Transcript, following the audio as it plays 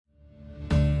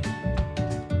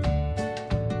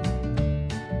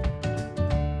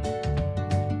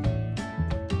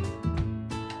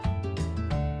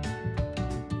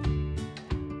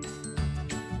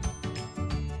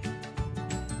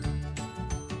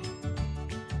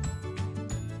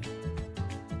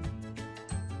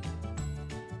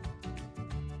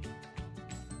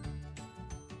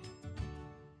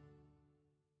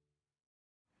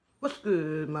What's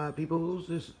good, my peoples?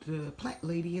 This is the plant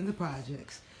lady in the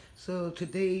projects. So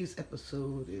today's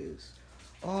episode is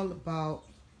all about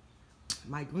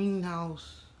my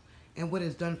greenhouse and what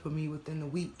it's done for me within the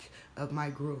week of my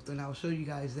growth, and I'll show you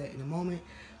guys that in a moment.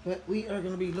 But we are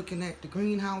going to be looking at the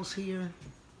greenhouse here.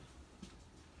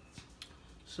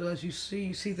 So as you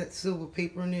see that silver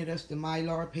paper in there. That's the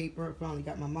Mylar paper. I finally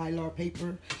got my Mylar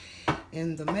paper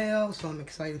in the mail, so I'm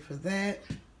excited for that.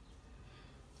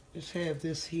 Just have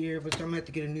this here, but I'm gonna have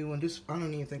to get a new one. I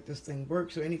don't even think this thing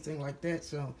works or anything like that.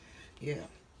 So, yeah.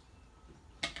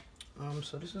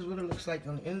 So this is what it looks like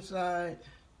on the inside.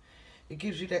 It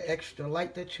gives you that extra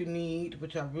light that you need,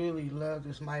 which I really love.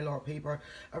 This Mylar paper.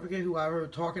 I forget who I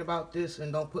heard talking about this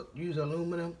and don't use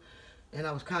aluminum. And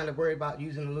I was kind of worried about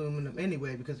using aluminum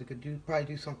anyway because it could probably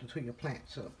do something to your plant.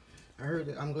 So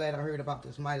I'm glad I heard about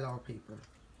this Mylar paper.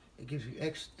 It gives you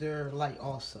extra light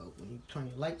also when you turn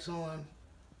your lights on.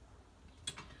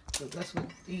 So that's what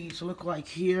these look like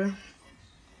here.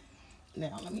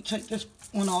 Now let me take this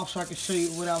one off so I can show you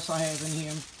what else I have in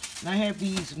here. And I have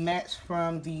these mats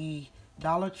from the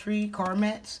Dollar Tree, car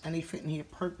mats, and they fit in here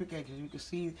perfect. As you can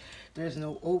see, there's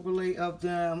no overlay of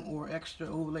them or extra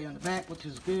overlay on the back, which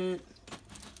is good.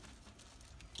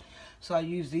 So I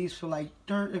use these for like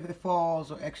dirt if it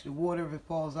falls or extra water if it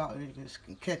falls out. It just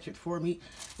can catch it for me,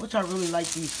 which I really like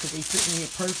these because they fit in here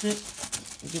perfect.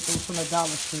 You get those from the Dollar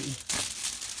Tree.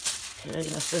 Okay,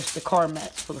 that's just the car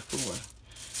mats for the floor.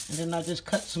 And then I just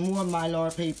cut some more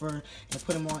Mylar paper and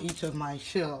put them on each of my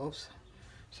shelves.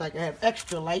 So I can have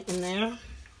extra light in there.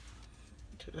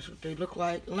 So that's what they look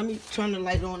like. Let me turn the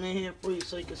light on in here for you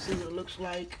so you can see what it looks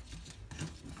like.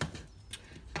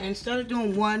 And instead of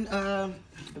doing one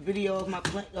video of my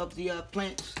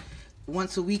plants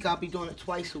once a week, I'll be doing it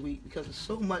twice a week because there's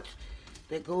so much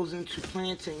that goes into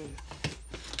planting.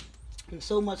 And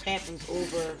so much happens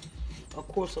over a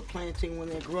course of planting when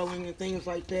they're growing and things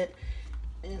like that.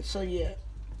 And so yeah,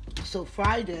 so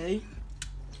Friday,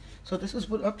 so this is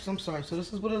what, oops, I'm sorry, so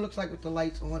this is what it looks like with the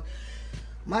lights on.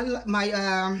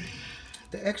 The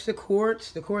extra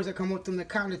cords, the cords that come with them, they're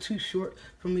kind of too short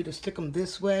for me to stick them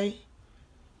this way.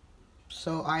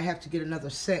 So I have to get another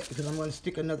set because I'm going to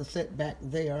stick another set back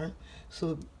there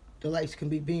so the lights can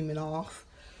be beaming off.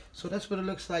 So that's what it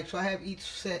looks like. So I have each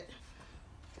set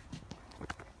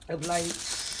of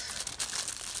lights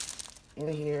in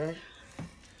here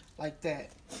like that,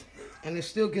 and it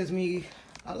still gives me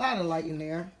a lot of light in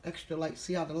there, extra light.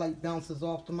 See how the light bounces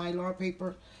off the Mylar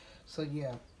paper? So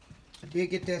yeah, I did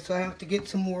get that, so I have to get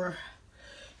some more.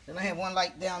 Then I have one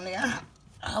light down there.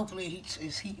 Hopefully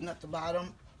it's heating up the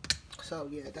bottom. So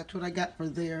yeah, that's what I got for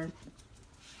there.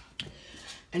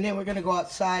 And then we're gonna go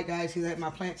outside, guys. See, I have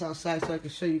my plants outside so I can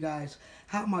show you guys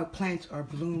how my plants are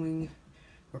blooming.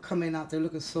 We're coming out. They're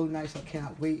looking so nice. I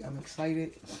cannot wait. I'm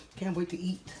excited. Can't wait to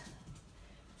eat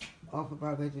off of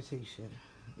our vegetation.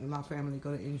 And my family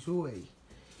going to enjoy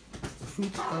the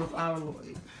fruits of our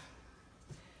Lord.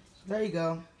 So there you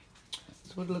go.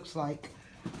 That's what it looks like.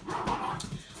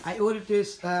 I ordered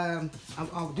this. I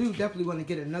do definitely want to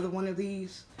get another one of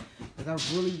these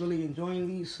because I'm really enjoying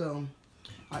these. So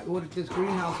I ordered this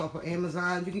greenhouse off of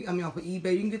Amazon. Off of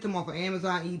eBay. You can get them off of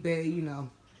Amazon, eBay, you know.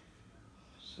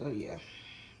 So yeah.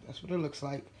 That's what it looks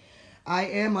like. I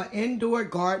am an indoor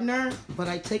gardener, but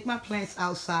I take my plants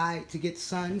outside to get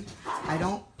sun. I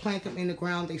don't plant them in the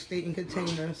ground. They stay in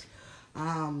containers.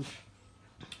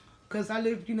 Because I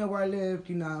live, where I live,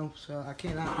 so I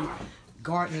cannot be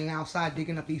gardening outside,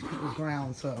 digging up these people's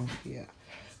ground. So, yeah.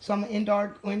 So I'm an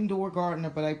indoor gardener,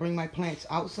 but I bring my plants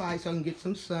outside so I can get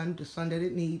some sun, the sun that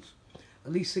it needs,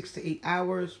 at least 6 to 8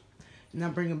 hours. And I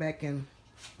bring them back in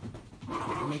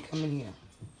and they come in here.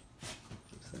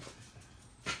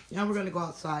 Now we're going to go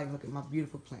outside and look at my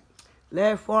beautiful plant.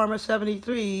 Lab Farmer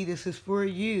 73, this is for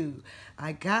you.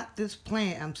 I got this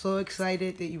plant. I'm so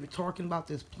excited that you were talking about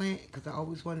this plant because I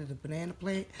always wanted a banana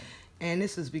plant. And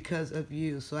this is because of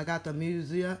you. So I got the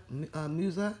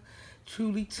Musa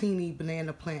Truly Teeny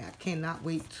banana plant. I cannot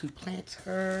wait to plant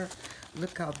her.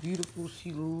 Look how beautiful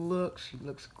she looks. She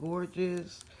looks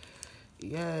gorgeous.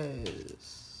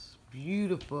 Yes.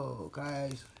 Beautiful,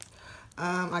 guys.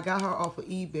 I got her off of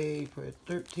eBay for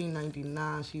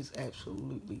 $13.99. She's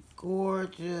absolutely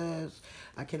gorgeous.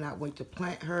 I cannot wait to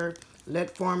plant her. Lead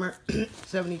Farmer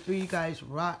 73, you guys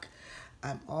rock.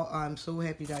 I'm so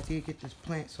happy that I did get this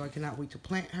plant, so I cannot wait to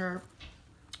plant her.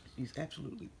 She's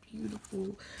absolutely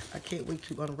beautiful. I can't wait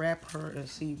to unwrap her and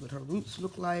see what her roots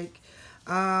look like.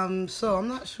 So I'm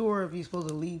not sure if you're supposed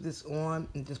to leave this on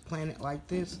and just plant it like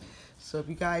this. So if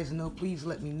you guys know, please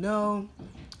let me know.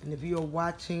 And if you're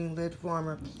watching Lead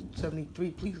Farmer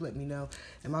 73, please let me know.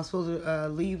 Am I supposed to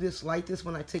leave this like this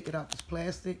when I take it out this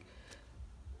plastic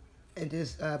and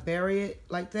just bury it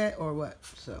like that, or what?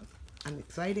 So I'm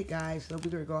excited, guys. So we're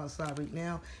gonna go outside right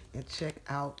now and check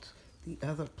out the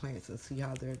other plants and see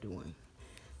how they're doing.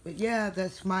 But yeah,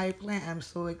 that's my plant. I'm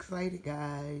so excited,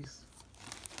 guys.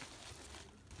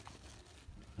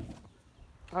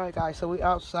 Alright, guys, so we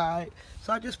outside.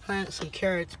 So I just planted some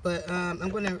carrots, but I'm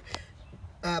gonna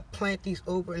plant these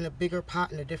over in a bigger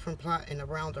pot, in a different pot, in a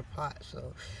rounder pot.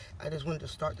 So I just wanted to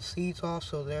start the seeds off.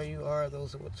 So there you are.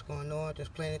 Those are what's going on.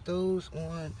 Just planted those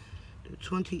on the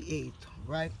 28th,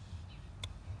 right?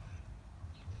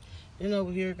 And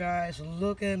over here, guys,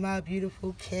 look at my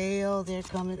beautiful kale. They're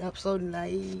coming up so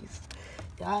nice.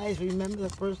 Guys, remember the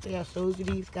first day I showed you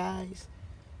these, guys?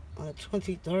 On the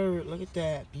 23rd. Look at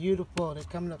that. Beautiful. They're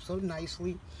coming up so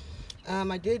nicely.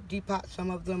 I did depot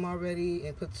some of them already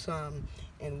and put some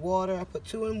in water. I put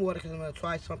 2 in water because I'm going to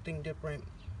try something different,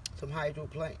 some hydro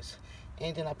plants.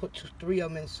 And then I put 3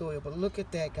 of them in soil. But look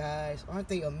at that, guys. Aren't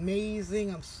they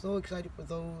amazing? I'm so excited for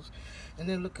those. And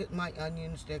then look at my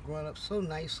onions. They're growing up so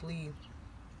nicely.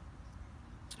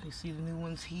 You see the new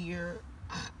ones here.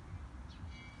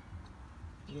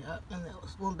 Yep, and that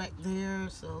was one back there.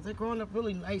 So they're growing up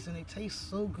really nice and they taste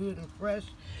so good and fresh.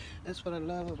 That's what I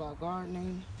love about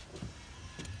gardening.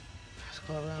 Let's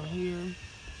go around here.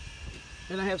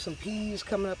 Then I have some peas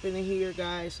coming up in here,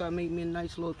 guys. So I made me a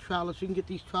nice little trellis. You can get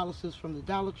these trellises from the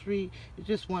Dollar Tree. It's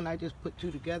just one. I just put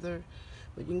 2 together.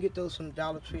 But you can get those from the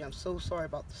Dollar Tree. I'm so sorry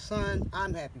about the sun.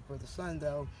 I'm happy for the sun,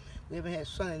 though. We haven't had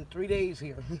sun in 3 days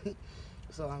here.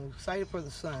 So I'm excited for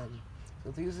the sun.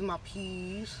 So these are my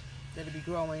peas that'll be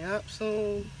growing up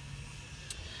soon.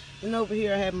 And over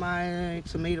here I have my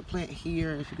tomato plant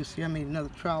here. As you can see, I made another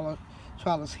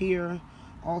trellis here.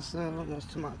 Also, that's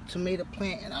to my tomato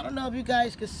plant. And I don't know if you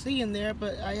guys can see in there,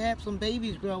 but I have some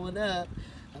babies growing up.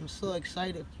 I'm so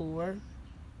excited for.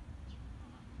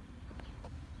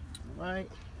 Alright.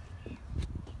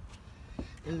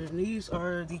 And then these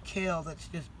are the kale that's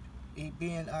just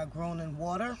being grown in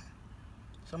water.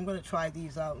 So I'm going to try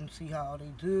these out and see how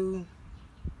they do.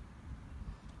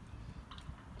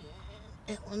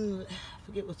 And one, I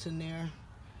forget what's in there.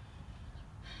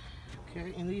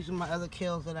 Okay, and these are my other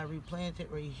kales that I replanted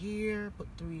right here. Put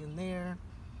 3 in there.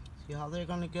 See how they're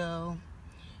gonna go.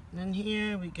 And then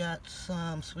here we got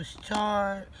some Swiss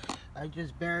chard. I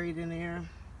just buried in there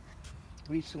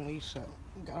recently, so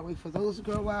gotta wait for those to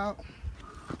grow out.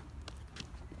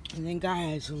 And then,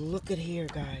 guys, look at here,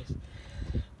 guys.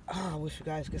 Oh, I wish you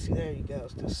guys could see. There you go.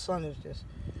 The sun is just.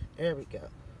 There we go.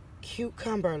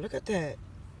 Cucumber. Look at that.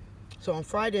 So on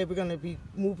Friday, we're going to be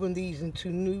moving these into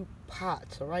new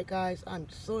pots. All right, guys? I'm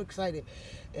so excited.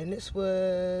 And this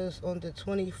was on the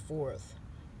 24th.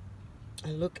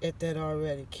 And look at that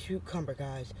already. Cucumber,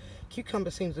 guys.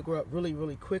 Cucumber seems to grow up really,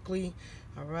 really quickly.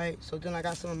 All right? So then I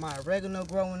got some of my oregano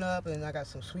growing up. And I got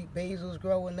some sweet basils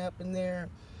growing up in there.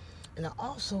 And I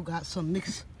also got some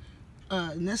mixed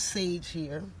nest sage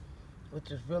here,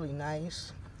 which is really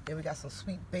nice. Then we got some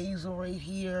sweet basil right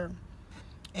here.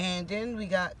 And then we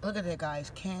got, look at that, guys,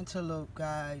 cantaloupe,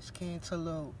 guys,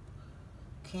 cantaloupe.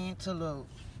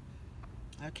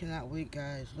 I cannot wait,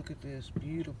 guys. Look at this,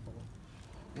 beautiful.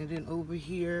 And then over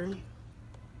here,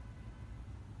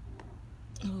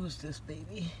 who is this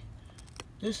baby?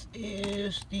 This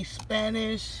is the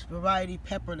Spanish variety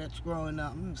pepper that's growing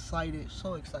up. I'm excited,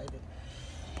 so excited.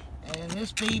 And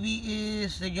this baby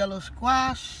is the yellow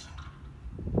squash.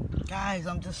 Guys,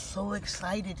 I'm just so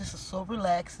excited. This is so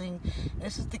relaxing.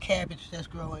 This is the cabbage that's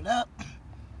growing up.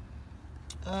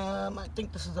 I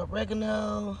think this is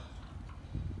oregano.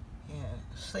 Yeah,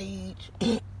 sage.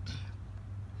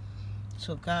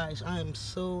 So guys, I am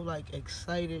so like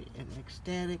excited and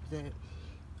ecstatic that,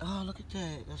 oh, look at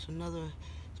that. That's another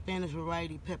Spanish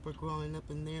variety pepper growing up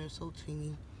in there. So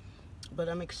teeny. But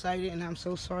I'm excited, and I'm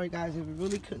so sorry, guys, if you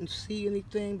really couldn't see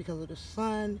anything because of the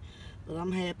sun. But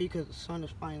I'm happy because the sun is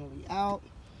finally out.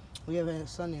 We haven't had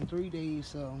sun in 3 days,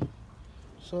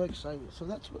 so excited. So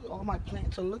that's what all my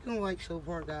plants are looking like so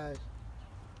far, guys.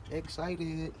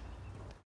 Excited.